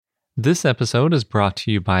This episode is brought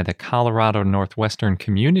to you by the Colorado Northwestern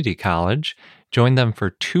Community College. Join them for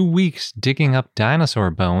 2 weeks digging up dinosaur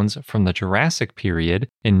bones from the Jurassic period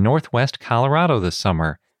in Northwest Colorado this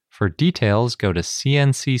summer. For details, go to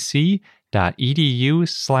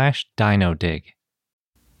cncc.edu/dinodig.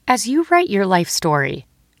 As you write your life story,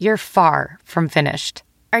 you're far from finished.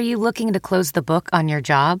 Are you looking to close the book on your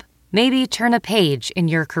job? Maybe turn a page in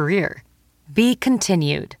your career? Be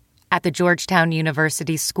continued at the Georgetown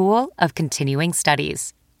University School of Continuing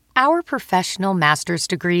Studies. Our professional master's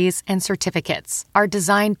degrees and certificates are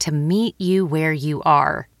designed to meet you where you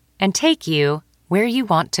are and take you where you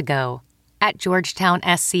want to go. At Georgetown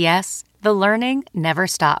SCS, the learning never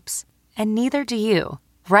stops, and neither do you.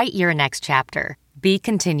 Write your next chapter. Be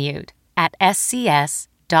continued at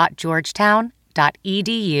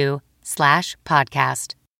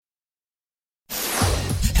scs.georgetown.edu/podcast.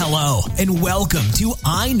 Hello, and welcome to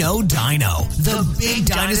I Know Dino, the Big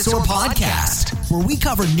Dinosaur Podcast, where we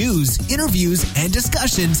cover news, interviews, and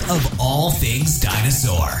discussions of all things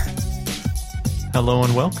dinosaur. Hello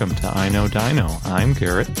and welcome to I Know Dino. I'm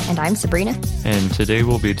Garrett. And I'm Sabrina. And today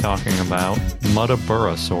we'll be talking about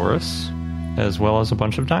Muttaburrasaurus, as well as a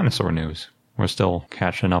bunch of dinosaur news. We're still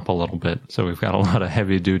catching up a little bit, so we've got a lot of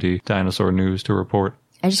heavy-duty dinosaur news to report.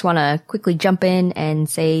 I just want to quickly jump in and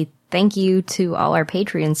say thank you to all our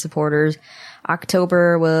Patreon supporters.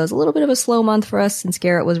 October was a little bit of a slow month for us since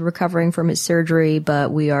Garrett was recovering from his surgery,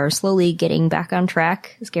 but we are slowly getting back on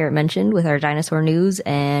track, as Garrett mentioned, with our dinosaur news,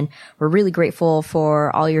 and we're really grateful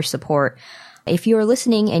for all your support. If you're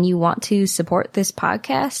listening and you want to support this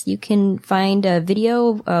podcast, you can find a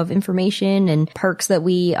video of information and perks that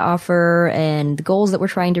we offer and the goals that we're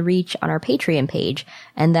trying to reach on our Patreon page,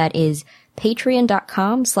 and that is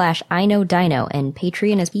patreon.com/iknowdino, and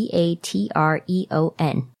Patreon is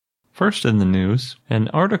Patreon. First in the news, an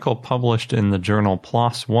article published in the journal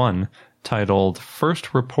PLOS One titled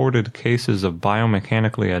First Reported Cases of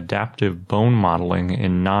Biomechanically Adaptive Bone Modeling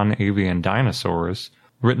in Non-Avian Dinosaurs,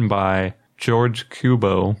 written by George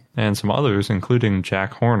Cubo and some others, including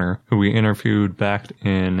Jack Horner, who we interviewed back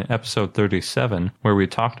in episode 37, where we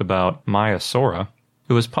talked about Maiasaura.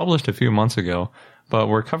 It was published a few months ago, but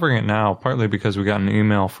we're covering it now partly because we got an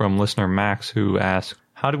email from listener Max who asked,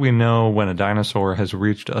 how do we know when a dinosaur has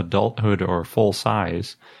reached adulthood or full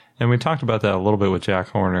size? And we talked about that a little bit with Jack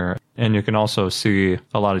Horner. And you can also see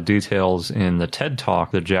a lot of details in the TED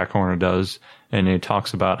Talk that Jack Horner does. And he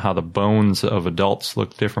talks about how the bones of adults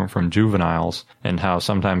look different from juveniles and how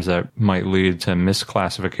sometimes that might lead to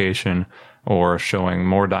misclassification or showing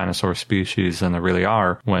more dinosaur species than there really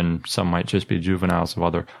are when some might just be juveniles of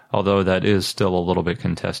other, although that is still a little bit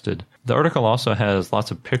contested. The article also has lots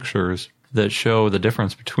of pictures that show the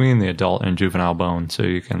difference between the adult and juvenile bone, so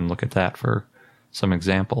you can look at that for some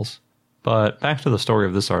examples. But back to the story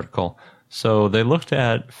of this article. So they looked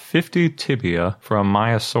at 50 tibia from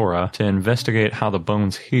Maiasaura to investigate how the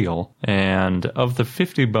bones heal, and of the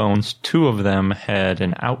 50 bones, 2 of them had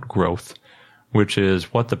an outgrowth, which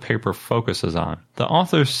is what the paper focuses on. The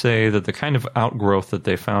authors say that the kind of outgrowth that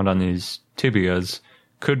they found on these tibias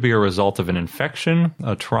could be a result of an infection,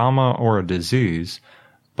 a trauma, or a disease,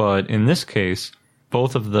 but in this case,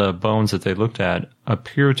 both of the bones that they looked at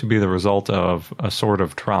appear to be the result of a sort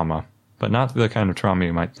of trauma, but not the kind of trauma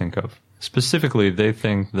you might think of. Specifically, they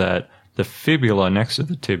think that the fibula next to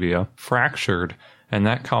the tibia fractured, and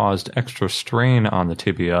that caused extra strain on the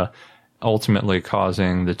tibia, ultimately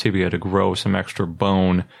causing the tibia to grow some extra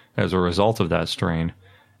bone as a result of that strain.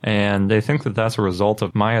 And they think that that's a result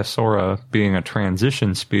of Maiasaura being a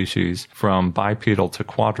transition species from bipedal to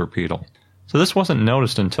quadrupedal. So this wasn't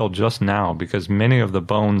noticed until just now because many of the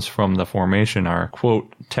bones from the formation are,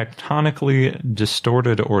 quote, tectonically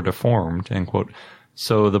distorted or deformed, end quote.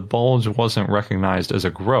 So the bulge wasn't recognized as a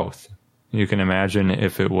growth. You can imagine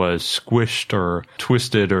if it was squished or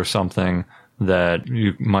twisted or something, that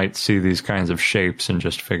you might see these kinds of shapes and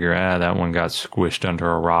just figure, that one got squished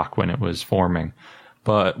under a rock when it was forming.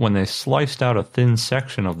 But when they sliced out a thin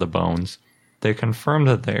section of the bones, they confirmed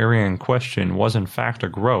that the area in question was in fact a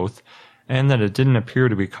growth, and that it didn't appear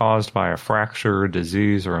to be caused by a fracture,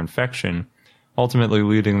 disease, or infection, ultimately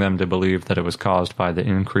leading them to believe that it was caused by the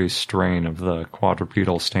increased strain of the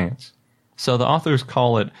quadrupedal stance. So the authors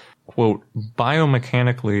call it, quote,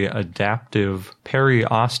 biomechanically adaptive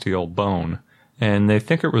periosteal bone, and they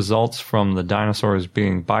think it results from the dinosaurs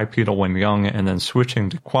being bipedal when young and then switching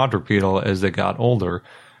to quadrupedal as they got older,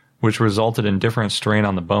 which resulted in different strain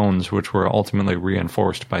on the bones, which were ultimately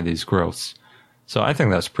reinforced by these growths. So I think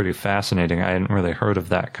that's pretty fascinating. I hadn't really heard of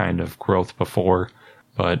that kind of growth before.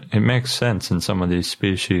 But it makes sense in some of these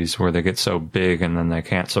species where they get so big and then they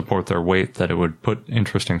can't support their weight that it would put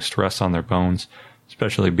interesting stress on their bones,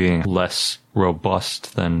 especially being less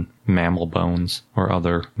robust than mammal bones or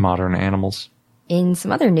other modern animals. In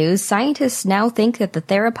some other news, scientists now think that the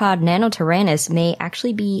theropod Nanotyrannus may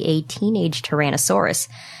actually be a teenage Tyrannosaurus.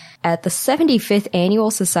 At the 75th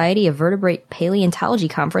Annual Society of Vertebrate Paleontology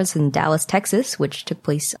Conference in Dallas, Texas, which took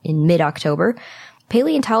place in mid-October,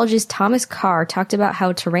 paleontologist Thomas Carr talked about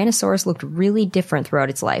how Tyrannosaurus looked really different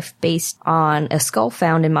throughout its life, based on a skull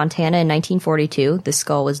found in Montana in 1942. The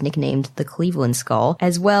skull was nicknamed the Cleveland skull,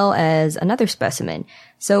 as well as another specimen.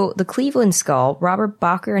 So the Cleveland skull, Robert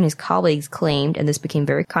Bacher and his colleagues claimed, and this became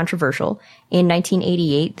very controversial, in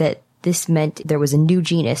 1988 that this meant there was a new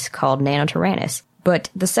genus called Nanotyrannus.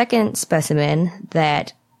 But the second specimen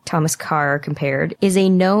that Thomas Carr compared is a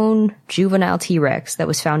known juvenile T-Rex that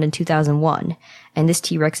was found in 2001, and this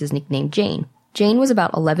T-Rex is nicknamed Jane. Jane was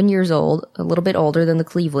about 11 years old, a little bit older than the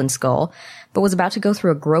Cleveland skull, but was about to go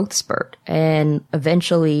through a growth spurt and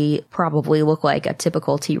eventually probably look like a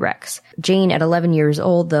typical T-Rex. Jane, at 11 years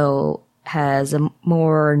old, though, has a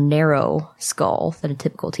more narrow skull than a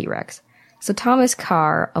typical T-Rex. So Thomas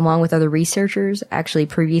Carr, along with other researchers, actually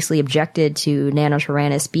previously objected to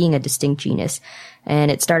Nanotyrannus being a distinct genus, and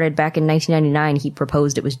it started back in 1999. He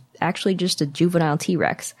proposed it was actually just a juvenile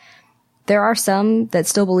T-Rex. There are some that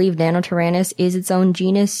still believe Nanotyrannus is its own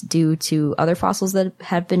genus due to other fossils that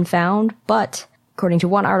have been found, but according to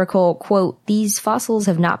one article, quote, "These fossils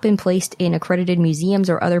have not been placed in accredited museums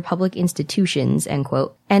or other public institutions," end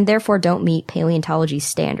quote, and therefore don't meet paleontology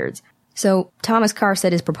standards. So Thomas Carr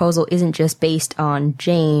said his proposal isn't just based on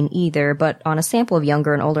Jane either, but on a sample of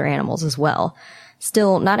younger and older animals as well.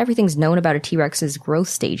 Still, not everything's known about a T-Rex's growth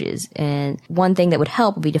stages, and one thing that would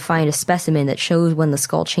help would be to find a specimen that shows when the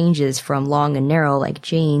skull changes from long and narrow like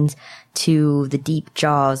Jane's to the deep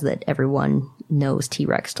jaws that everyone knows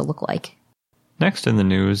T-Rex to look like. Next in the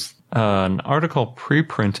news, an article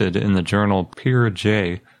pre-printed in the journal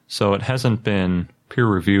PeerJ, so it hasn't been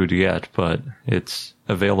peer-reviewed yet, but it's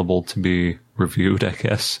available to be reviewed, I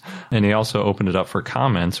guess. And he also opened it up for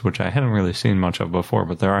comments, which I hadn't really seen much of before,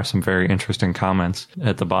 but there are some very interesting comments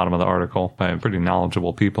at the bottom of the article by pretty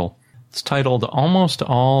knowledgeable people. It's titled, "Almost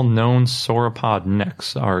All Known Sauropod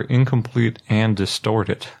Necks Are Incomplete and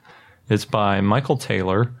Distorted." It's by Michael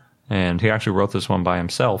Taylor, and he actually wrote this one by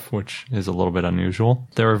himself, which is a little bit unusual.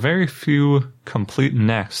 There are very few complete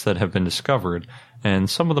necks that have been discovered, and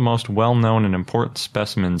some of the most well-known and important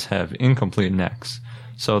specimens have incomplete necks.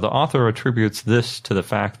 So the author attributes this to the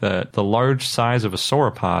fact that the large size of a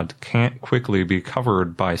sauropod can't quickly be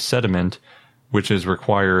covered by sediment, which is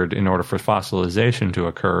required in order for fossilization to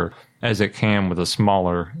occur, as it can with a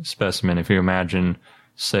smaller specimen. If you imagine,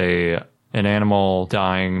 say, an animal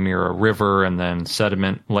dying near a river and then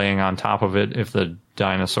sediment laying on top of it, if the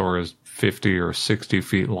dinosaur is 50 or 60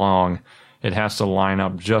 feet long, it has to line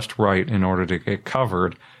up just right in order to get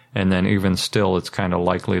covered, and then even still it's kind of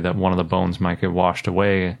likely that one of the bones might get washed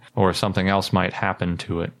away or something else might happen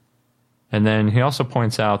to it. And then he also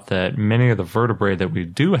points out that many of the vertebrae that we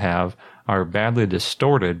do have are badly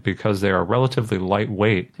distorted because they are relatively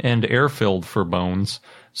lightweight and air-filled for bones,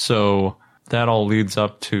 so that all leads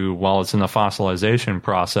up to, while it's in the fossilization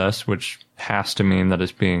process, which has to mean that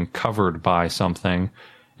it's being covered by something,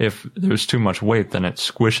 if there's too much weight, then it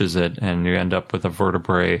squishes it, and you end up with a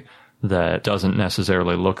vertebrae that doesn't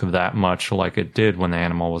necessarily look that much like it did when the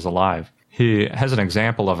animal was alive. He has an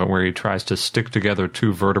example of it where he tries to stick together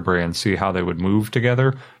two vertebrae and see how they would move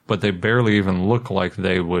together, but they barely even look like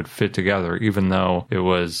they would fit together, even though it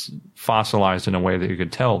was fossilized in a way that you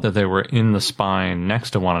could tell that they were in the spine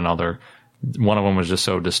next to one another. One of them was just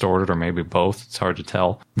so distorted, or maybe both, it's hard to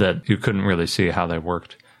tell, that you couldn't really see how they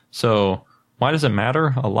worked. So why does it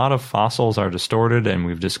matter? A lot of fossils are distorted, and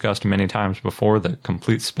we've discussed many times before that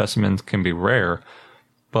complete specimens can be rare.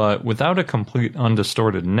 But without a complete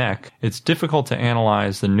undistorted neck, it's difficult to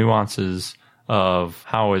analyze the nuances of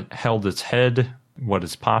how it held its head, what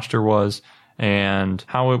its posture was, and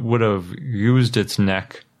how it would have used its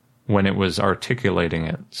neck when it was articulating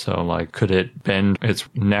it. So, like, could it bend its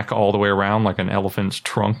neck all the way around like an elephant's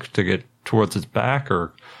trunk to get towards its back?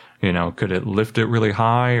 Or, could it lift it really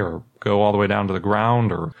high or go all the way down to the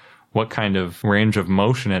ground? Or what kind of range of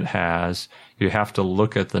motion it has? You have to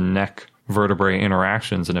look at the neck vertebrae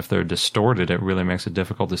interactions, and if they're distorted, it really makes it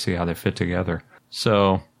difficult to see how they fit together.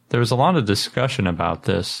 So there's a lot of discussion about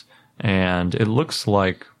this, and it looks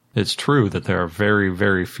like it's true that there are very,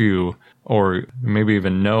 very few, or maybe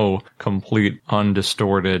even no, complete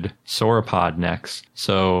undistorted sauropod necks.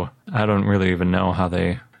 So I don't really even know how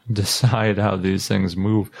they decide how these things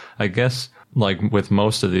move. I guess like with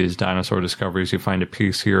most of these dinosaur discoveries, you find a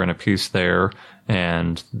piece here and a piece there,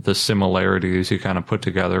 and the similarities you kind of put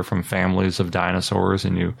together from families of dinosaurs,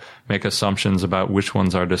 and you make assumptions about which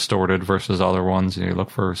ones are distorted versus other ones, and you look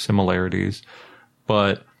for similarities.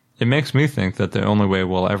 But it makes me think that the only way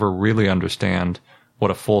we'll ever really understand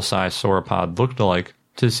what a full-size sauropod looked like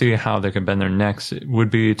to see how they could bend their necks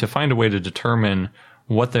would be to find a way to determine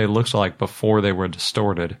what they looked like before they were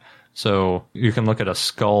distorted. So you can look at a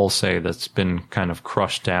skull, say, that's been kind of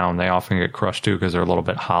crushed down. They often get crushed too because they're a little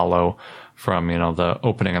bit hollow from, the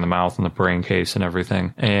opening of the mouth and the brain case and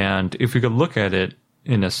everything. And if you could look at it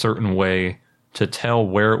in a certain way to tell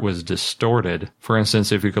where it was distorted, for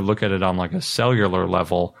instance, if you could look at it on like a cellular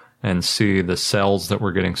level and see the cells that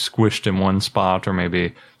were getting squished in one spot or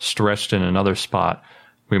maybe stretched in another spot,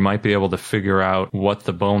 we might be able to figure out what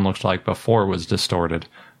the bone looked like before it was distorted.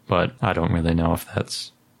 But I don't really know if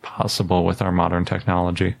that's possible with our modern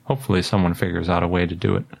technology. Hopefully someone figures out a way to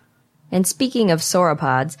do it. And speaking of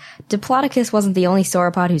sauropods, Diplodocus wasn't the only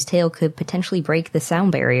sauropod whose tail could potentially break the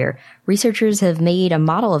sound barrier. Researchers have made a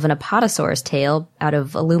model of an Apatosaurus tail out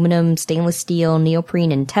of aluminum, stainless steel,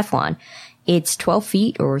 neoprene, and Teflon. It's 12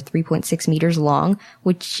 feet or 3.6 meters long,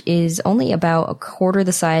 which is only about a quarter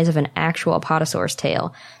the size of an actual Apatosaurus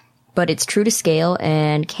tail. But it's true to scale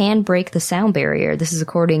and can break the sound barrier. This is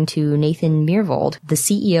according to Nathan Myhrvold, the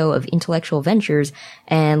CEO of Intellectual Ventures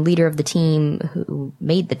and leader of the team who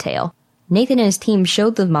made the tail. Nathan and his team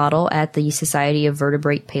showed the model at the Society of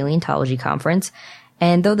Vertebrate Paleontology conference,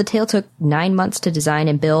 and though the tail took 9 months to design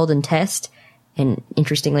and build and test, and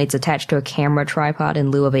interestingly, it's attached to a camera tripod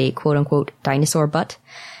in lieu of a quote-unquote dinosaur butt.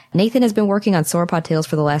 Nathan has been working on sauropod tails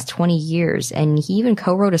for the last 20 years, and he even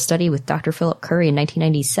co-wrote a study with Dr. Philip Curry in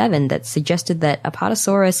 1997 that suggested that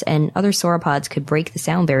Apatosaurus and other sauropods could break the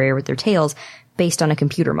sound barrier with their tails based on a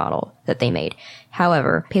computer model that they made.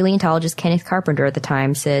 However, paleontologist Kenneth Carpenter at the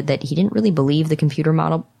time said that he didn't really believe the computer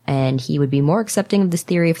model, and he would be more accepting of this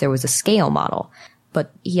theory if there was a scale model.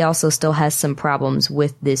 But he also still has some problems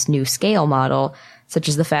with this new scale model, such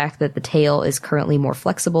as the fact that the tail is currently more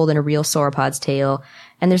flexible than a real sauropod's tail,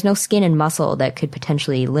 and there's no skin and muscle that could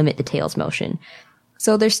potentially limit the tail's motion.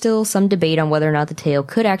 So there's still some debate on whether or not the tail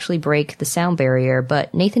could actually break the sound barrier,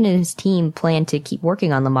 but Nathan and his team plan to keep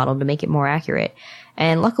working on the model to make it more accurate.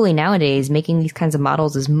 And luckily nowadays, making these kinds of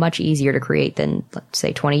models is much easier to create than, let's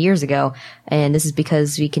say, 20 years ago, and this is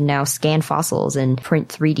because we can now scan fossils and print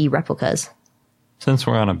 3D replicas. Since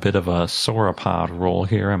we're on a bit of a sauropod roll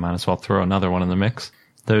here, I might as well throw another one in the mix.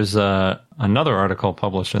 There's another article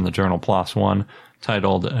published in the journal PLOS One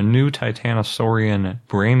titled A New Titanosaurian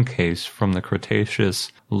Brain Case from the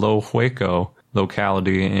Cretaceous Lo Hueco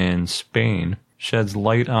locality in Spain sheds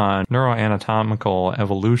light on neuroanatomical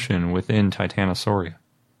evolution within Titanosauria.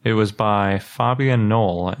 It was by Fabian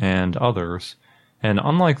Knoll and others, and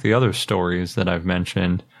unlike the other stories that I've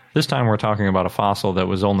mentioned, this time we're talking about a fossil that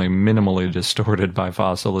was only minimally distorted by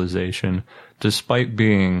fossilization, despite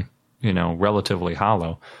being, relatively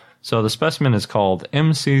hollow. So the specimen is called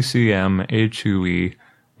MCCM HUE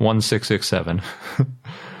 1667,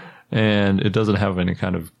 and it doesn't have any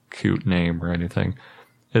kind of cute name or anything.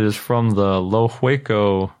 It is from the Lo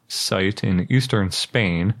Hueco site in eastern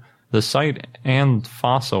Spain. The site and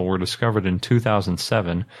fossil were discovered in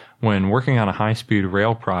 2007 when working on a high-speed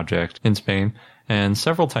rail project in Spain, and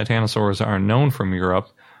several titanosaurs are known from Europe,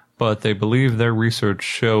 but they believe their research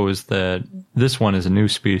shows that this one is a new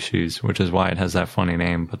species, which is why it has that funny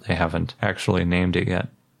name, but they haven't actually named it yet.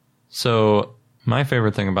 So my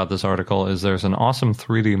favorite thing about this article is there's an awesome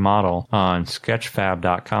 3D model on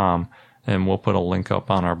sketchfab.com, and we'll put a link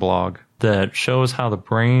up on our blog, that shows how the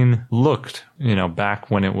brain looked,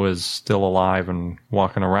 back when it was still alive and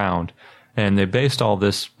walking around. And they based all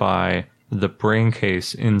this by the brain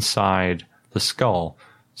case inside the skull.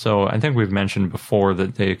 So I think we've mentioned before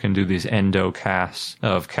that they can do these endocasts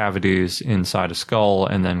of cavities inside a skull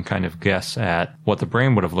and then kind of guess at what the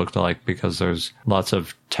brain would have looked like because there's lots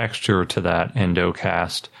of texture to that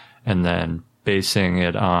endocast, and then basing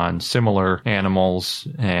it on similar animals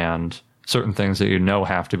and certain things that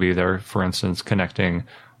have to be there. For instance, connecting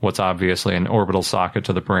what's obviously an orbital socket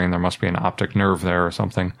to the brain, there must be an optic nerve there or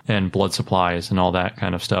something, and blood supplies and all that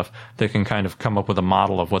kind of stuff. They can kind of come up with a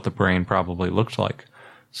model of what the brain probably looked like.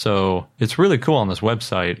 So it's really cool on this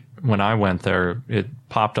website. When I went there, it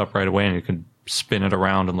popped up right away and you could spin it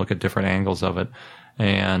around and look at different angles of it.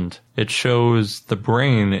 And it shows the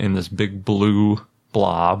brain in this big blue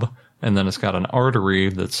blob, and then it's got an artery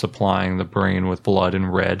that's supplying the brain with blood in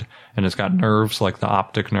red, and it's got nerves like the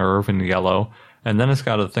optic nerve in yellow. And then it's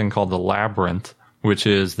got a thing called the labyrinth, which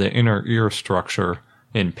is the inner ear structure,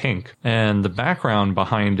 in pink. And the background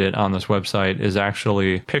behind it on this website is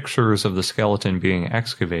actually pictures of the skeleton being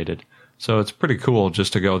excavated. So it's pretty cool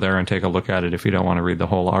just to go there and take a look at it if you don't want to read the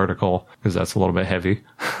whole article, because that's a little bit heavy.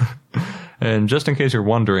 And just in case you're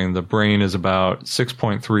wondering, the brain is about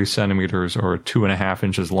 6.3 centimeters or 2.5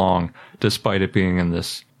 inches long, despite it being in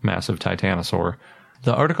this massive titanosaur.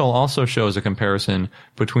 The article also shows a comparison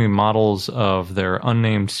between models of their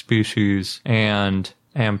unnamed species and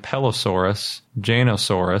Ampelosaurus,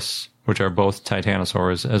 Janosaurus, which are both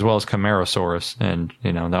titanosaurs, as well as Camarasaurus. And,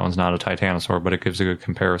 that one's not a titanosaur, but it gives a good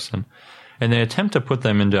comparison. And they attempt to put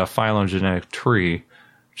them into a phylogenetic tree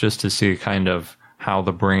just to see kind of how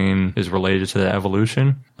the brain is related to the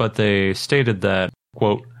evolution. But they stated that,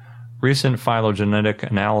 quote, recent phylogenetic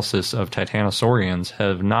analysis of titanosaurians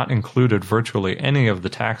have not included virtually any of the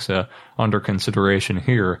taxa under consideration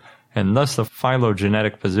here, and thus the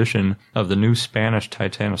phylogenetic position of the new Spanish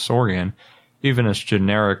titanosaurian, even its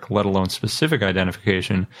generic, let alone specific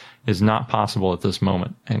identification, is not possible at this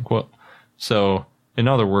moment, end quote. So, in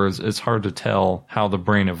other words, it's hard to tell how the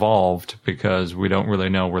brain evolved because we don't really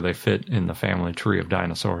know where they fit in the family tree of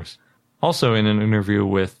dinosaurs. Also, in an interview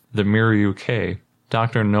with the Mirror UK,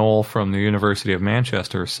 Dr. Knoll from the University of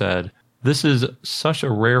Manchester said, "This is such a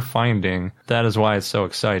rare finding, that is why it's so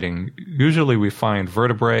exciting. Usually we find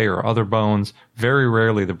vertebrae or other bones, very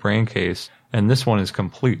rarely the brain case, and this one is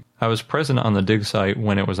complete. I was present on the dig site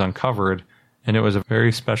when it was uncovered, and it was a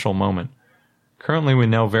very special moment. Currently we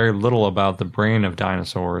know very little about the brain of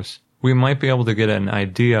dinosaurs. We might be able to get an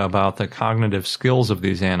idea about the cognitive skills of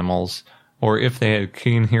these animals, or if they had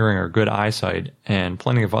keen hearing or good eyesight, and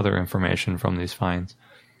plenty of other information from these finds.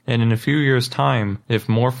 And in a few years' time, if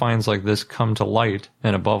more finds like this come to light,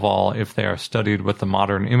 and above all, if they are studied with the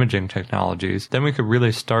modern imaging technologies, then we could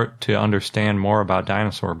really start to understand more about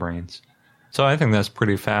dinosaur brains." So I think that's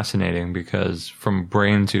pretty fascinating because from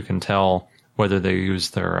brains you can tell whether they use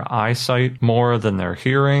their eyesight more than their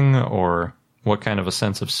hearing, or what kind of a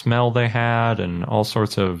sense of smell they had, and all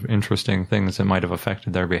sorts of interesting things that might have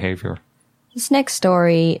affected their behavior. This next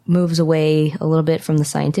story moves away a little bit from the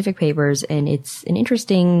scientific papers, and it's an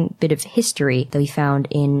interesting bit of history that we found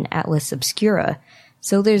in Atlas Obscura.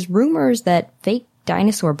 So there's rumors that fake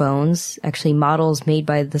dinosaur bones, actually models made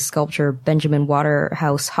by the sculptor Benjamin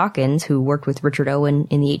Waterhouse Hawkins, who worked with Richard Owen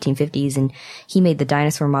in the 1850s, and he made the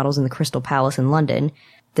dinosaur models in the Crystal Palace in London.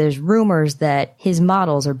 There's rumors that his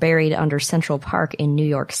models are buried under Central Park in New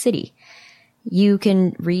York City. You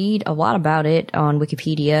can read a lot about it on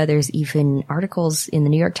Wikipedia. There's even articles in the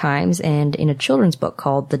New York Times and in a children's book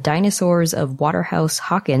called The Dinosaurs of Waterhouse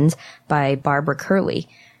Hawkins by Barbara Curley.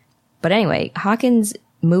 But anyway, Hawkins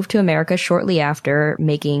moved to America shortly after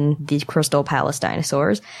making the Crystal Palace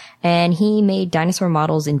dinosaurs, and he made dinosaur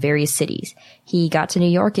models in various cities. He got to New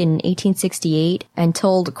York in 1868 and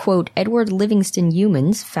told, quote, Edward Livingston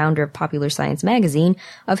Youmans, founder of Popular Science magazine,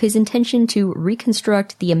 of his intention to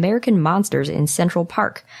reconstruct the American monsters in Central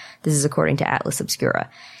Park. This is according to Atlas Obscura.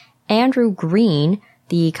 Andrew Green,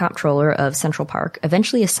 the comptroller of Central Park,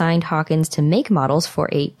 eventually assigned Hawkins to make models for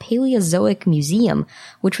a Paleozoic museum,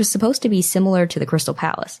 which was supposed to be similar to the Crystal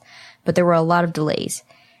Palace. But there were a lot of delays.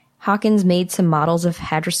 Hawkins made some models of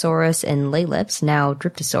Hadrosaurus and Laelypus, now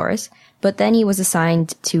Dryptosaurus, but then he was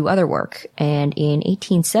assigned to other work, and in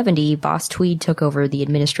 1870, Boss Tweed took over the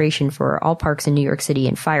administration for all parks in New York City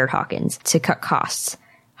and fired Hawkins to cut costs.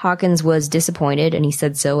 Hawkins was disappointed, and he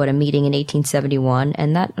said so at a meeting in 1871,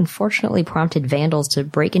 and that unfortunately prompted vandals to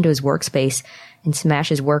break into his workspace and smash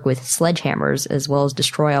his work with sledgehammers, as well as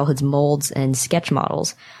destroy all his molds and sketch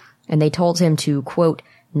models. And they told him to, quote,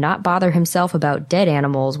 not bother himself about dead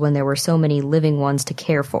animals when there were so many living ones to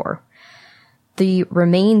care for. The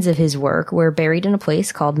remains of his work were buried in a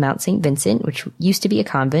place called Mount St. Vincent, which used to be a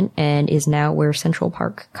convent and is now where Central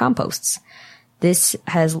Park composts. This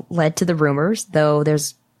has led to the rumors, though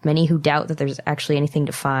there's many who doubt that there's actually anything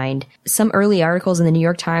to find. Some early articles in the New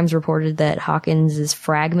York Times reported that Hawkins'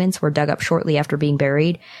 fragments were dug up shortly after being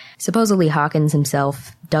buried. Supposedly Hawkins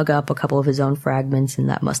himself dug up a couple of his own fragments, and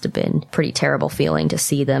that must have been a pretty terrible feeling to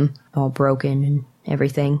see them all broken and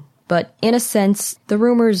everything. But in a sense, the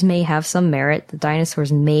rumors may have some merit. The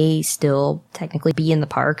dinosaurs may still technically be in the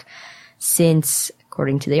park, since,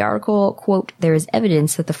 according to the article, quote, there is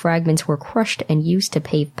evidence that the fragments were crushed and used to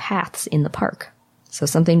pave paths in the park. So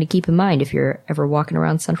something to keep in mind if you're ever walking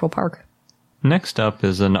around Central Park. Next up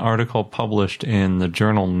is an article published in the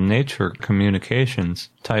journal Nature Communications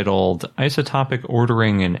titled Isotopic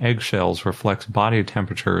Ordering in Eggshells Reflects Body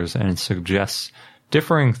Temperatures and Suggests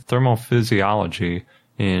Differing Thermophysiology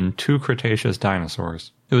in Two Cretaceous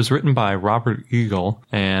Dinosaurs. It was written by Robert Eagle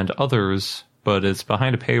and others, but it's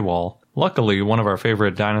behind a paywall. Luckily, one of our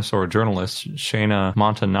favorite dinosaur journalists, Shana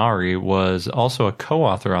Montanari, was also a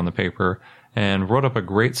co-author on the paper and wrote up a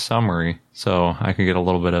great summary so I could get a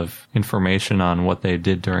little bit of information on what they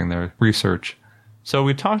did during their research. So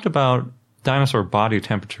we talked about dinosaur body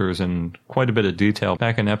temperatures in quite a bit of detail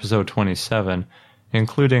back in episode 27,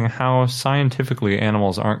 including how scientifically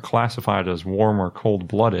animals aren't classified as warm or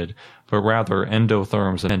cold-blooded, but rather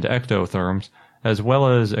endotherms and ectotherms, as well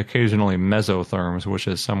as occasionally mesotherms, which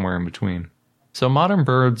is somewhere in between. So modern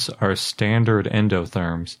birds are standard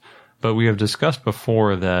endotherms, but we have discussed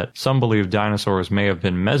before that some believe dinosaurs may have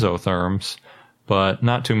been mesotherms, but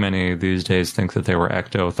not too many these days think that they were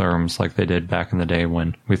ectotherms like they did back in the day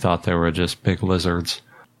when we thought they were just big lizards.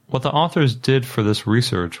 What the authors did for this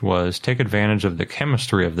research was take advantage of the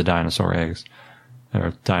chemistry of the dinosaur eggs,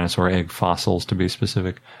 or dinosaur egg fossils to be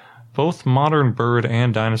specific. Both modern bird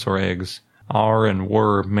and dinosaur eggs are and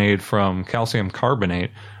were made from calcium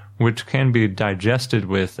carbonate, which can be digested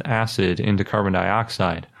with acid into carbon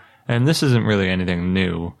dioxide. And this isn't really anything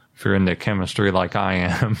new. If you're into chemistry like I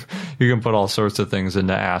am, you can put all sorts of things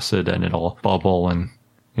into acid and it'll bubble and,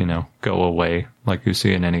 go away like you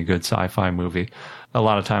see in any good sci-fi movie. A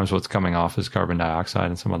lot of times what's coming off is carbon dioxide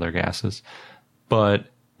and some other gases. But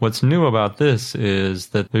what's new about this is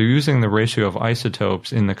that they're using the ratio of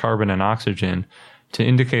isotopes in the carbon and oxygen to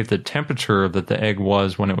indicate the temperature that the egg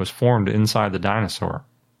was when it was formed inside the dinosaur.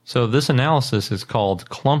 So this analysis is called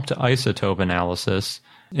clumped isotope analysis.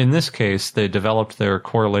 In this case, they developed their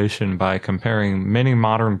correlation by comparing many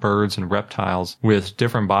modern birds and reptiles with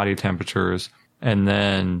different body temperatures, and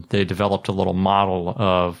then they developed a little model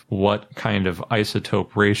of what kind of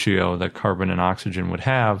isotope ratio that carbon and oxygen would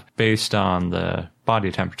have based on the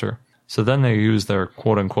body temperature. So then they used their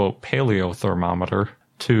quote-unquote paleothermometer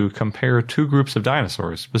to compare two groups of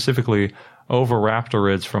dinosaurs, specifically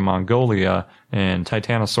Oviraptorids from Mongolia and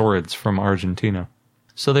Titanosaurids from Argentina.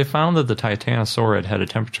 So they found that the Titanosaurid had a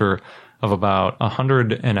temperature of about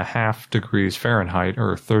 100.5 degrees Fahrenheit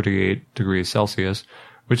or 38 degrees Celsius,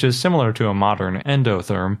 which is similar to a modern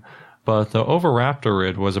endotherm, but the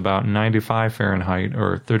Oviraptorid was about 95 Fahrenheit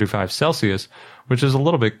or 35 Celsius, which is a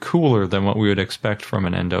little bit cooler than what we would expect from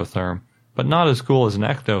an endotherm, but not as cool as an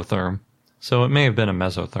ectotherm, so it may have been a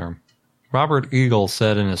mesotherm. Robert Eagle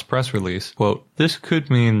said in his press release, quote, "This could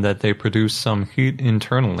mean that they produced some heat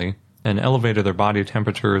internally and elevated their body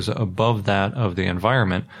temperatures above that of the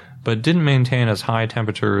environment, but didn't maintain as high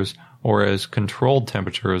temperatures or as controlled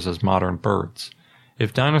temperatures as modern birds.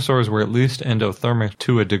 If dinosaurs were at least endothermic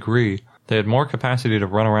to a degree, they had more capacity to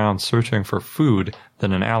run around searching for food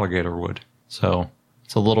than an alligator would." So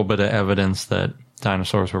it's a little bit of evidence that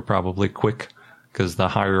dinosaurs were probably quick, because the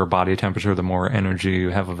higher body temperature, the more energy you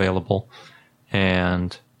have available.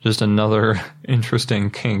 And just another interesting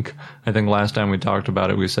kink. I think last time we talked about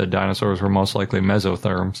it, we said dinosaurs were most likely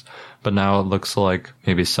mesotherms, but now it looks like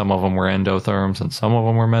maybe some of them were endotherms and some of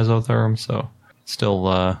them were mesotherms, so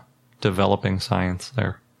still developing science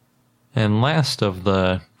there. And last of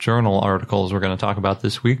the journal articles we're going to talk about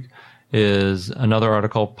this week is another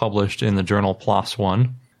article published in the journal PLOS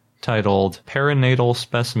One, titled Perinatal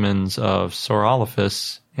Specimens of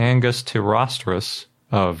Saurolophus angustirostris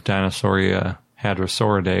of Dinosauria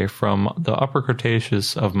hadrosauridae from the Upper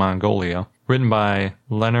Cretaceous of Mongolia, written by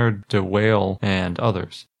Leonard de Waal and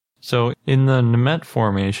others. So in the Nemegt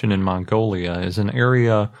Formation in Mongolia is an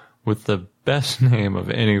area with the best name of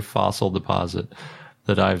any fossil deposit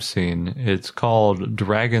that I've seen. It's called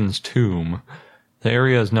Dragon's Tomb. The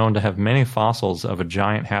area is known to have many fossils of a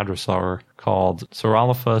giant hadrosaur called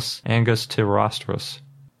Saurolophus angustirostris.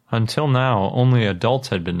 Until now, only adults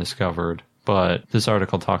had been discovered, but this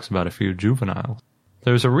article talks about a few juveniles.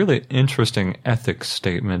 There's a really interesting ethics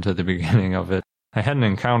statement at the beginning of it. I hadn't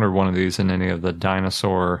encountered one of these in any of the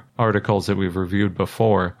dinosaur articles that we've reviewed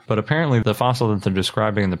before, but apparently the fossil that they're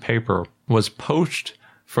describing in the paper was poached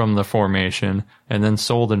from the formation and then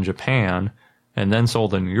sold in Japan and then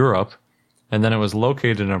sold in Europe. And then it was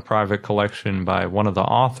located in a private collection by one of the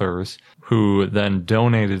authors, who then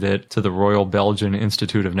donated it to the Royal Belgian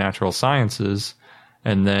Institute of Natural Sciences.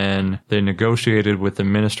 And then they negotiated with the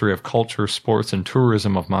Ministry of Culture, Sports, and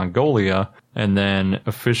Tourism of Mongolia, and then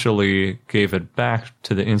officially gave it back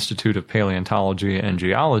to the Institute of Paleontology and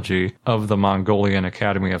Geology of the Mongolian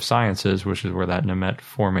Academy of Sciences, which is where that Nemegt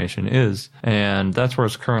Formation is. And that's where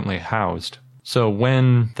it's currently housed. So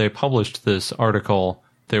when they published this article,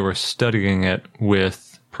 they were studying it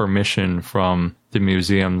with permission from the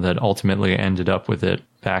museum that ultimately ended up with it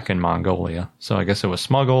back in Mongolia. So I guess it was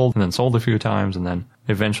smuggled and then sold a few times and then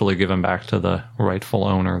eventually given back to the rightful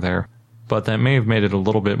owner there. But that may have made it a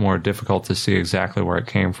little bit more difficult to see exactly where it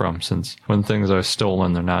came from, since when things are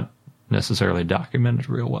stolen, they're not necessarily documented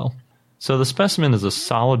real well. So the specimen is a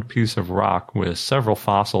solid piece of rock with several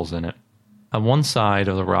fossils in it. On one side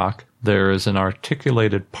of the rock, there is an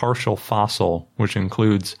articulated partial fossil, which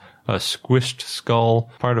includes a squished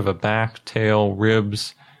skull, part of a back, tail,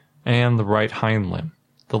 ribs, and the right hind limb.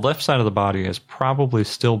 The left side of the body is probably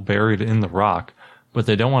still buried in the rock, but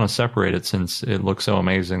they don't want to separate it since it looks so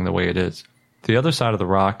amazing the way it is. The other side of the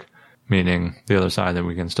rock, meaning the other side that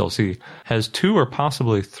we can still see, has 2 or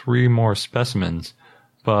possibly 3 more specimens,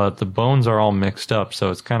 but the bones are all mixed up,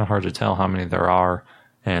 so it's kind of hard to tell how many there are,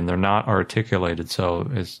 and they're not articulated, so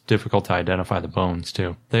it's difficult to identify the bones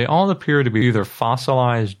too. They all appear to be either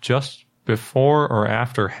fossilized just before or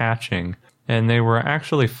after hatching, and they were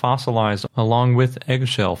actually fossilized along with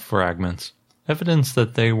eggshell fragments, evidence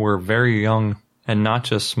that they were very young and not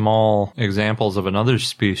just small examples of another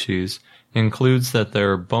species. Includes that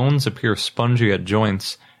their bones appear spongy at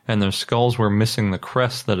joints and their skulls were missing the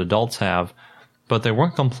crest that adults have, but they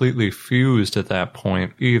weren't completely fused at that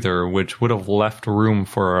point either, which would have left room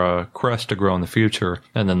for a crest to grow in the future,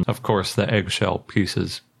 and then of course the eggshell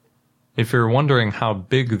pieces. If you're wondering how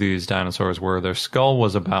big these dinosaurs were, their skull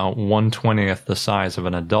was about 1/20th the size of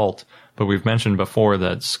an adult, but we've mentioned before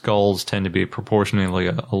that skulls tend to be proportionally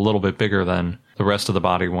a little bit bigger than the rest of the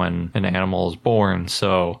body when an animal is born,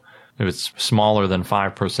 so it's smaller than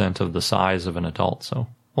 5% of the size of an adult, so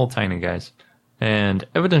little tiny guys. And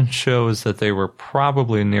evidence shows that they were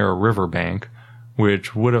probably near a riverbank,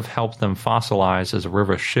 which would have helped them fossilize as a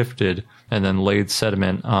river shifted and then laid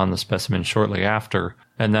sediment on the specimen shortly after,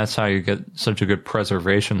 and that's how you get such a good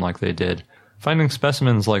preservation like they did. Finding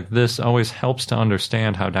specimens like this always helps to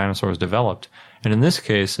understand how dinosaurs developed, and in this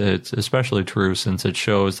case it's especially true since it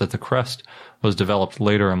shows that the crest was developed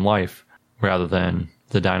later in life rather than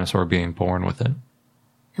the dinosaur being born with it.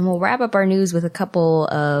 And we'll wrap up our news with a couple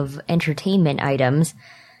of entertainment items.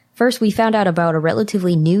 First, we found out about a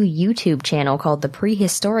relatively new YouTube channel called the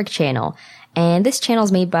Prehistoric Channel. And this channel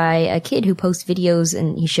is made by a kid who posts videos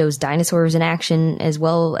and he shows dinosaurs in action as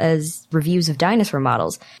well as reviews of dinosaur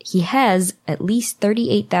models. He has at least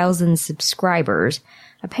 38,000 subscribers.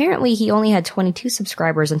 Apparently, he only had 22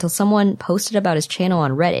 subscribers until someone posted about his channel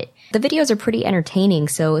on Reddit. The videos are pretty entertaining,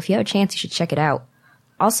 so if you have a chance, you should check it out.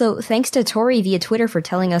 Also, thanks to Tori via Twitter for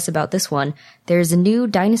telling us about this one. There's a new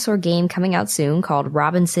dinosaur game coming out soon called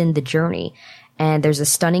Robinson the Journey. And there's a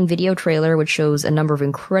stunning video trailer which shows a number of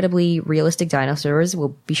incredibly realistic dinosaurs.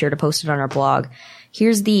 We'll be sure to post it on our blog.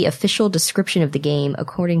 Here's the official description of the game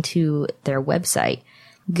according to their website.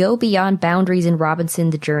 Go beyond boundaries in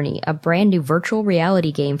Robinson the Journey, a brand new virtual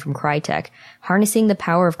reality game from Crytek. Harnessing the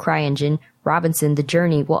power of CryEngine, Robinson the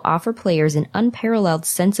Journey will offer players an unparalleled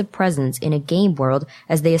sense of presence in a game world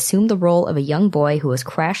as they assume the role of a young boy who has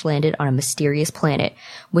crash-landed on a mysterious planet.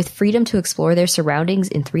 With freedom to explore their surroundings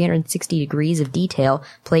in 360 degrees of detail,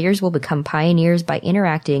 players will become pioneers by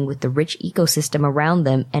interacting with the rich ecosystem around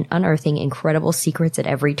them and unearthing incredible secrets at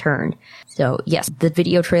every turn. So yes, the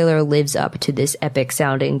video trailer lives up to this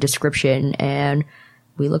epic-sounding description, and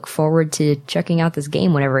we look forward to checking out this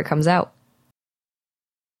game whenever it comes out.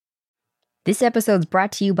 This episode's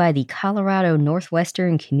brought to you by the Colorado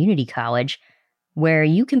Northwestern Community College, where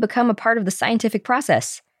you can become a part of the scientific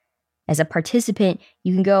process. As a participant,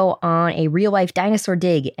 you can go on a real-life dinosaur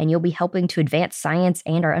dig, and you'll be helping to advance science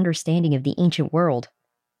and our understanding of the ancient world.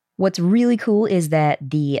 What's really cool is that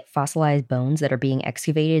the fossilized bones that are being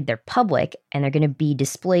excavated, they're public, and they're going to be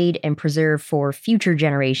displayed and preserved for future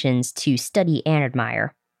generations to study and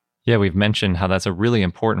admire. Yeah, we've mentioned how that's a really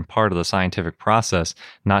important part of the scientific process,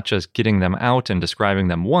 not just getting them out and describing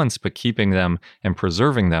them once, but keeping them and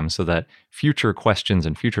preserving them so that future questions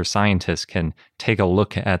and future scientists can take a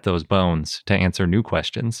look at those bones to answer new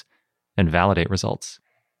questions and validate results.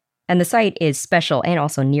 And the site is special and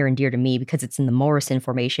also near and dear to me because it's in the Morrison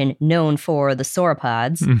Formation, known for the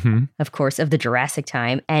sauropods, of course, of the Jurassic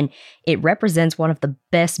time, and it represents one of the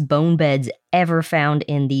best bone beds ever found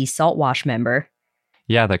in the saltwash member.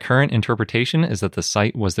 Yeah, the current interpretation is that the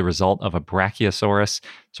site was the result of a Brachiosaurus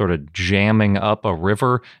sort of jamming up a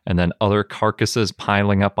river and then other carcasses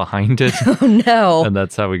piling up behind it. Oh, no. And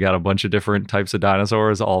that's how we got a bunch of different types of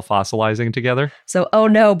dinosaurs all fossilizing together. So, oh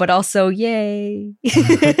no, but also, yay.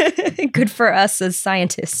 Good for us as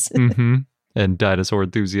scientists. And dinosaur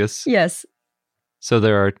enthusiasts. Yes. So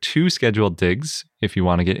there are 2 scheduled digs if you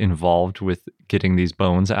want to get involved with getting these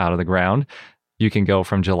bones out of the ground. You can go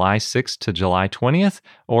from July 6th to July 20th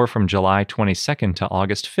or from July 22nd to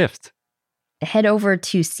August 5th. Head over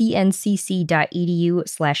to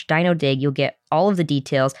cncc.edu/dinodig. You'll get all of the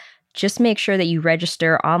details. Just make sure that you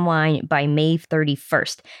register online by May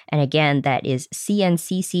 31st. And again, that is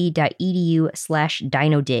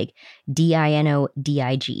cncc.edu/dinodig,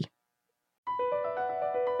 DINODIG.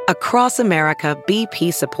 Across America,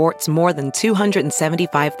 BP supports more than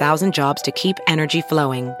 275,000 jobs to keep energy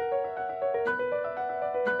flowing.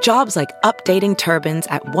 Jobs like updating turbines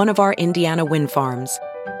at one of our Indiana wind farms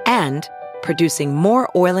and producing more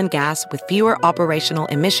oil and gas with fewer operational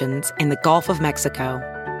emissions in the Gulf of Mexico.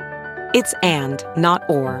 It's and, not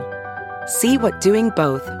or. See what doing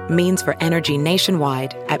both means for energy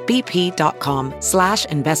nationwide at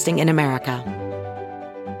bp.com/investing in America.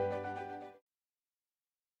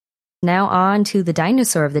 Now on to the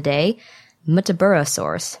dinosaur of the day,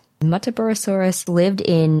 Muttaburrasaurus. Muttaburrasaurus lived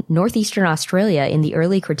in northeastern Australia in the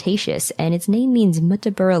early Cretaceous, and its name means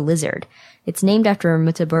Muttaburra lizard. It's named after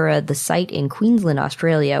Muttaburra, the site in Queensland,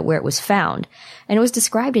 Australia, where it was found, and it was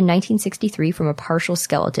described in 1963 from a partial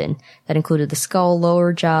skeleton that included the skull,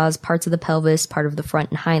 lower jaws, parts of the pelvis, part of the front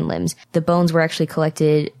and hind limbs. The bones were actually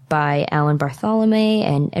collected by Alan Bartholomew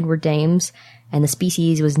and Edward Dames, and the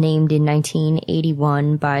species was named in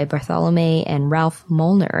 1981 by Bartholomew and Ralph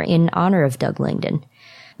Molnar in honor of Doug Langdon.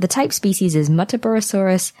 The type species is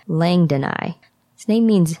Muttaburrasaurus langdoni. Its name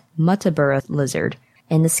means Muttaburra lizard,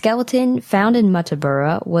 and the skeleton found in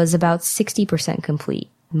Muttaburra was about 60% complete.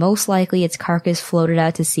 Most likely its carcass floated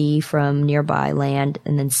out to sea from nearby land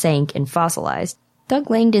and then sank and fossilized. Doug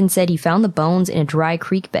Langdon said he found the bones in a dry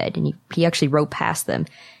creek bed, and he actually rode past them.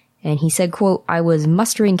 And he said, quote, "I was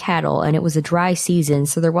mustering cattle, and it was a dry season,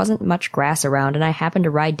 so there wasn't much grass around, and I happened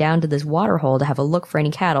to ride down to this water hole to have a look for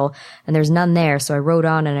any cattle, and there's none there, so I rode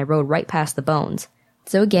on, and I rode right past the bones."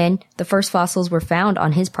 So again, the first fossils were found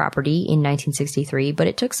on his property in 1963, but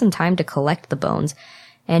it took some time to collect the bones,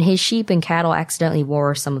 and his sheep and cattle accidentally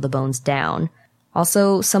wore some of the bones down.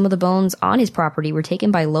 Also, some of the bones on his property were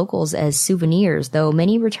taken by locals as souvenirs, though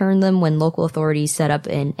many returned them when local authorities set up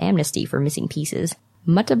an amnesty for missing pieces.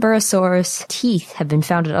 Muttaburrasaurus teeth have been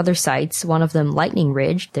found at other sites, one of them Lightning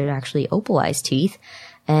Ridge. They're actually opalized teeth,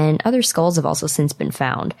 and other skulls have also since been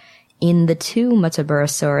found. In the two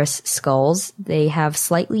Muttaburrasaurus skulls, they have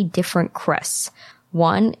slightly different crests.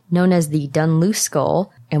 One, known as the Dunluce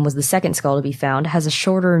skull, and was the second skull to be found, has a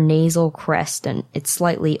shorter nasal crest, and it's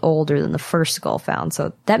slightly older than the first skull found,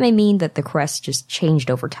 so that may mean that the crest just changed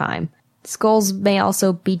over time. Skulls may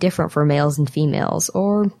also be different for males and females,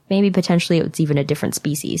 or maybe potentially it's even a different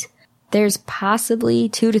species. There's possibly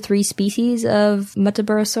 2 to 3 species of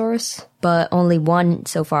Muttaburrasaurus, but only one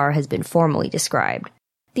so far has been formally described.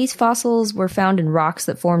 These fossils were found in rocks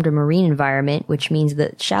that formed a marine environment, which means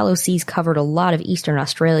that shallow seas covered a lot of eastern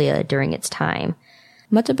Australia during its time.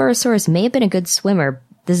 Muttaburrasaurus may have been a good swimmer.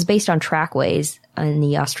 This is based on trackways in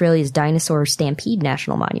the Australia's Dinosaur Stampede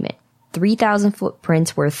National Monument. 3,000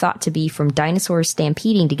 footprints were thought to be from dinosaurs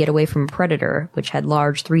stampeding to get away from a predator, which had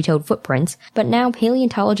large 3-toed footprints, but now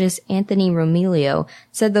paleontologist Anthony Romilio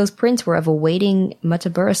said those prints were of a wading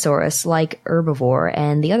Muttaburrasaurus-like herbivore,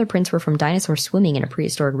 and the other prints were from dinosaurs swimming in a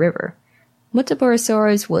prehistoric river.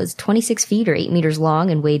 Muttaburrasaurus was 26 feet or 8 meters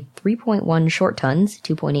long and weighed 3.1 short tons,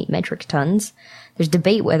 2.8 metric tons. There's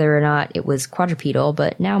debate whether or not it was quadrupedal,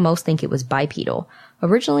 but now most think it was bipedal.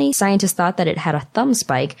 Originally, scientists thought that it had a thumb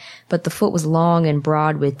spike, but the foot was long and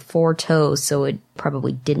broad with 4 toes, so it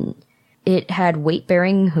probably didn't. It had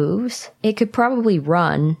weight-bearing hooves. It could probably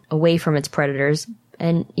run away from its predators,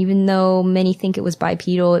 and even though many think it was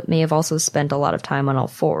bipedal, it may have also spent a lot of time on all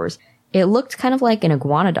fours. It looked kind of like an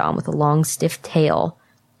iguanodon with a long, stiff tail,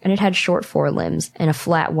 and it had short forelimbs and a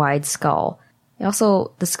flat, wide skull.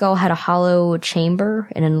 Also, the skull had a hollow chamber,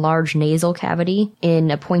 an enlarged nasal cavity,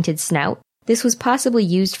 and a pointed snout. This was possibly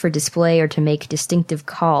used for display or to make distinctive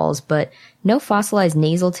calls, but no fossilized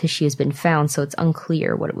nasal tissue has been found, so it's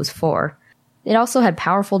unclear what it was for. It also had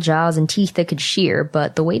powerful jaws and teeth that could shear,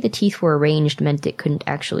 but the way the teeth were arranged meant it couldn't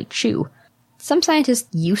actually chew. Some scientists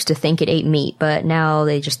used to think it ate meat, but now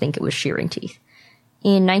they just think it was shearing teeth.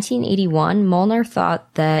 In 1981, Molnar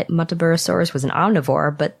thought that Muttaburrasaurus was an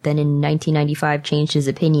omnivore, but then in 1995 changed his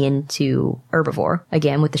opinion to herbivore,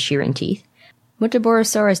 again with the shearing teeth.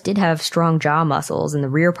 Muttaburrasaurus did have strong jaw muscles in the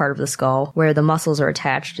rear part of the skull, where the muscles are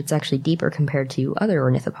attached. It's actually deeper compared to other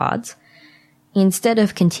ornithopods. Instead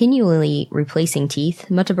of continually replacing teeth,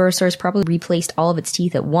 Muttaburrasaurus probably replaced all of its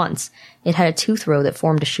teeth at once. It had a tooth row that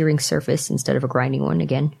formed a shearing surface instead of a grinding one,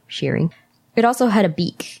 again, shearing. It also had a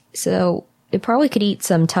beak, so it probably could eat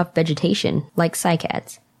some tough vegetation, like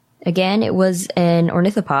cycads. Again, it was an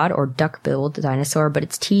ornithopod, or duck-billed dinosaur, but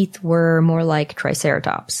its teeth were more like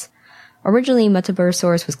Triceratops. Originally,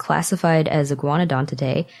 Muttaburrasaurus was classified as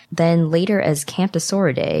Iguanodontidae, then later as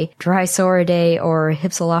Camptosauridae, Drysauridae, or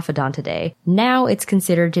Hypsilophodontidae. Now it's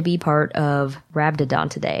considered to be part of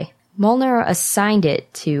Rhabdodontidae. Molnar assigned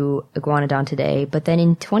it to Iguanodontidae, but then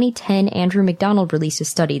in 2010, Andrew McDonald released a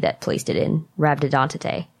study that placed it in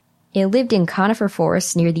Rhabdodontidae. It lived in conifer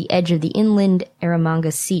forests near the edge of the inland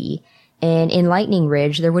Eromanga Sea, and in Lightning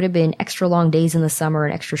Ridge, there would have been extra long days in the summer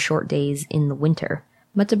and extra short days in the winter.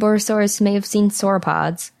 Muttaburrasaurus may have seen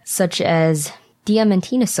sauropods, such as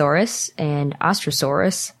Diamantinosaurus and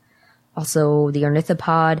Ostrosaurus, also the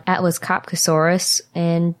ornithopod Atlascopcosaurus,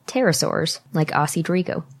 and pterosaurs, like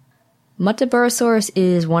Osidrigo. Muttaburrasaurus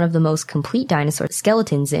is one of the most complete dinosaur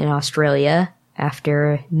skeletons in Australia,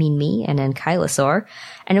 after Minmi and Ankylosaur,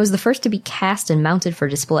 and it was the first to be cast and mounted for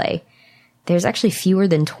display. There's actually fewer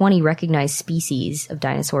than 20 recognized species of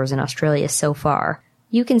dinosaurs in Australia so far.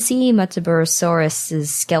 You can see Muttaburrasaurus'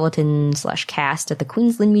 skeleton/cast at the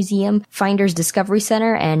Queensland Museum, Finders Discovery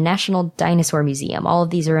Centre, and National Dinosaur Museum. All of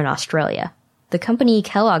these are in Australia. The company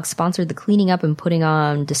Kellogg sponsored the cleaning up and putting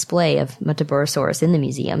on display of Muttaburrasaurus in the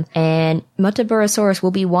museum, and Muttaburrasaurus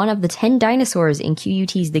will be one of the 10 dinosaurs in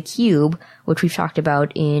QUT's The Cube, which we've talked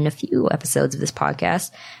about in a few episodes of this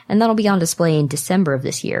podcast, and that'll be on display in December of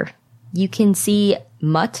this year. You can see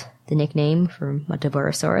Mutt, the nickname for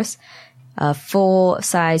Muttaburrasaurus, a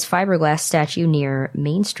full-size fiberglass statue near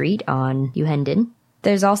Main Street on Uhendon.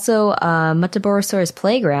 There's also a Muttaburrasaurus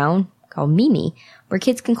playground called Mimi, where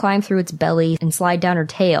kids can climb through its belly and slide down her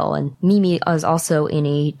tail, and Mimi is also in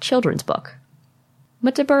a children's book.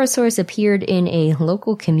 Muttaburrasaurus appeared in a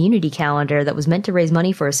local community calendar that was meant to raise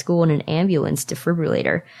money for a school and an ambulance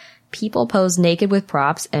defibrillator. People posed naked with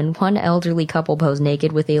props, and one elderly couple posed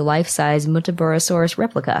naked with a life-size Muttaburrasaurus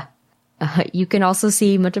replica. You can also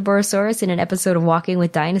see Muttaburrasaurus in an episode of Walking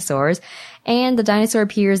with Dinosaurs, and the dinosaur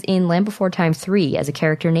appears in Land Before Time 3 as a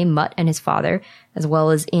character named Mutt and his father, as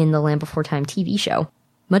well as in the Land Before Time TV show.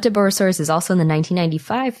 Muttaburrasaurus is also in the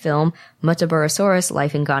 1995 film Muttaburrasaurus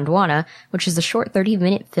Life in Gondwana, which is a short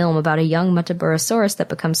 30-minute film about a young Muttaburrasaurus that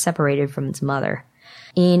becomes separated from its mother.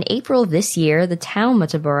 In April of this year, the town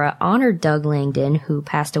Muttaburra honored Doug Langdon, who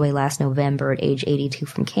passed away last November at age 82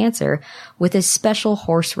 from cancer, with a special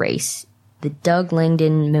horse race, the Doug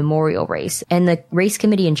Langdon Memorial Race, and the race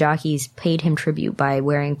committee and jockeys paid him tribute by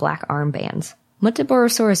wearing black armbands.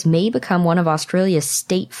 Muttaburrasaurus may become one of Australia's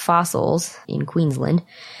state fossils in Queensland.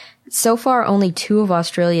 So far, only 2 of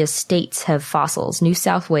Australia's states have fossils: New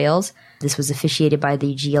South Wales, this was officiated by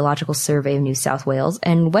the Geological Survey of New South Wales,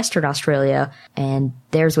 and Western Australia, and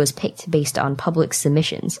theirs was picked based on public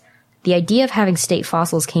submissions. The idea of having state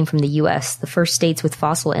fossils came from the US. The first states with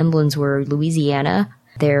fossil emblems were Louisiana.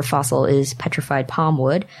 Their fossil is petrified palm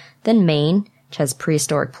wood. Then Maine, which has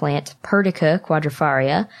prehistoric plant Perdica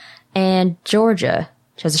quadrifaria, and Georgia,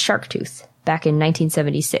 which has a shark tooth, back in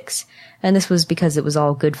 1976. And this was because it was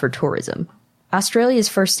all good for tourism. Australia's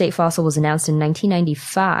first state fossil was announced in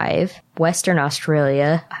 1995. Western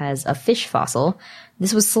Australia has a fish fossil.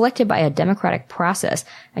 This was selected by a democratic process.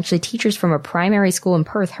 Actually, teachers from a primary school in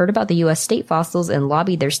Perth heard about the U.S. state fossils and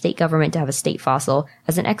lobbied their state government to have a state fossil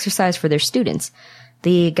as an exercise for their students.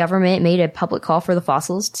 The government made a public call for the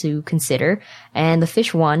fossils to consider, and the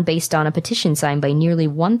fish won based on a petition signed by nearly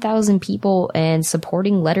 1,000 people and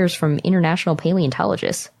supporting letters from international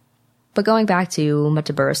paleontologists. But going back to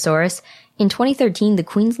Muttaburrasaurus, in 2013, the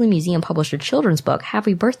Queensland Museum published a children's book,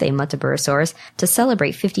 Happy Birthday, Muttaburrasaurus, to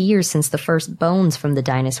celebrate 50 years since the first bones from the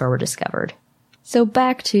dinosaur were discovered. So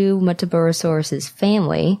back to Muttaburrasaurus's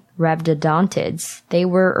family, Rhabdodontids. They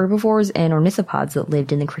were herbivores and ornithopods that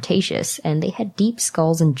lived in the Cretaceous, and they had deep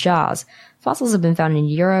skulls and jaws. Fossils have been found in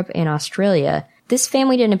Europe and Australia. This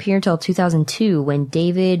family didn't appear until 2002 when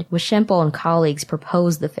David Weishempel and colleagues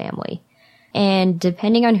proposed the family. And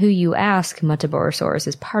depending on who you ask, Muttaburrasaurus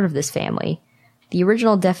is part of this family. The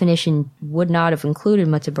original definition would not have included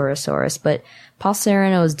Muttaburrasaurus, but Paul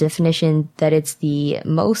Serrano's definition that it's the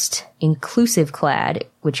most inclusive clade,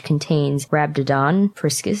 which contains Rhabdodon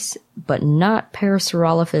priscus, but not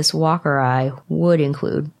Parasaurolophus walkeri, would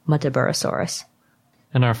include Muttaburrasaurus.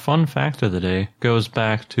 And our fun fact of the day goes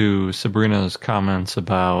back to Sabrina's comments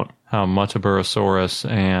about how Muttaburrasaurus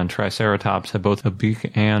and Triceratops had both a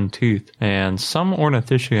beak and teeth. And some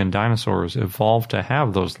ornithischian dinosaurs evolved to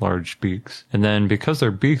have those large beaks. And then because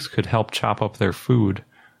their beaks could help chop up their food,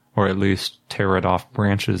 or at least tear it off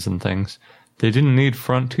branches and things, they didn't need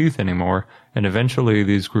front teeth anymore, and eventually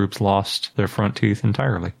these groups lost their front teeth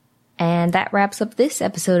entirely. And that wraps up this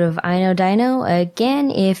episode of I Know Dino. Again,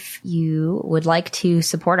 if you would like to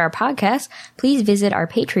support our podcast, please visit our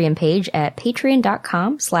Patreon page at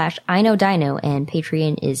patreon.com/IKnowDino, and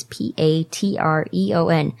Patreon is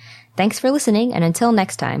Patreon. Thanks for listening, and until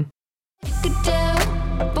next time. Good day.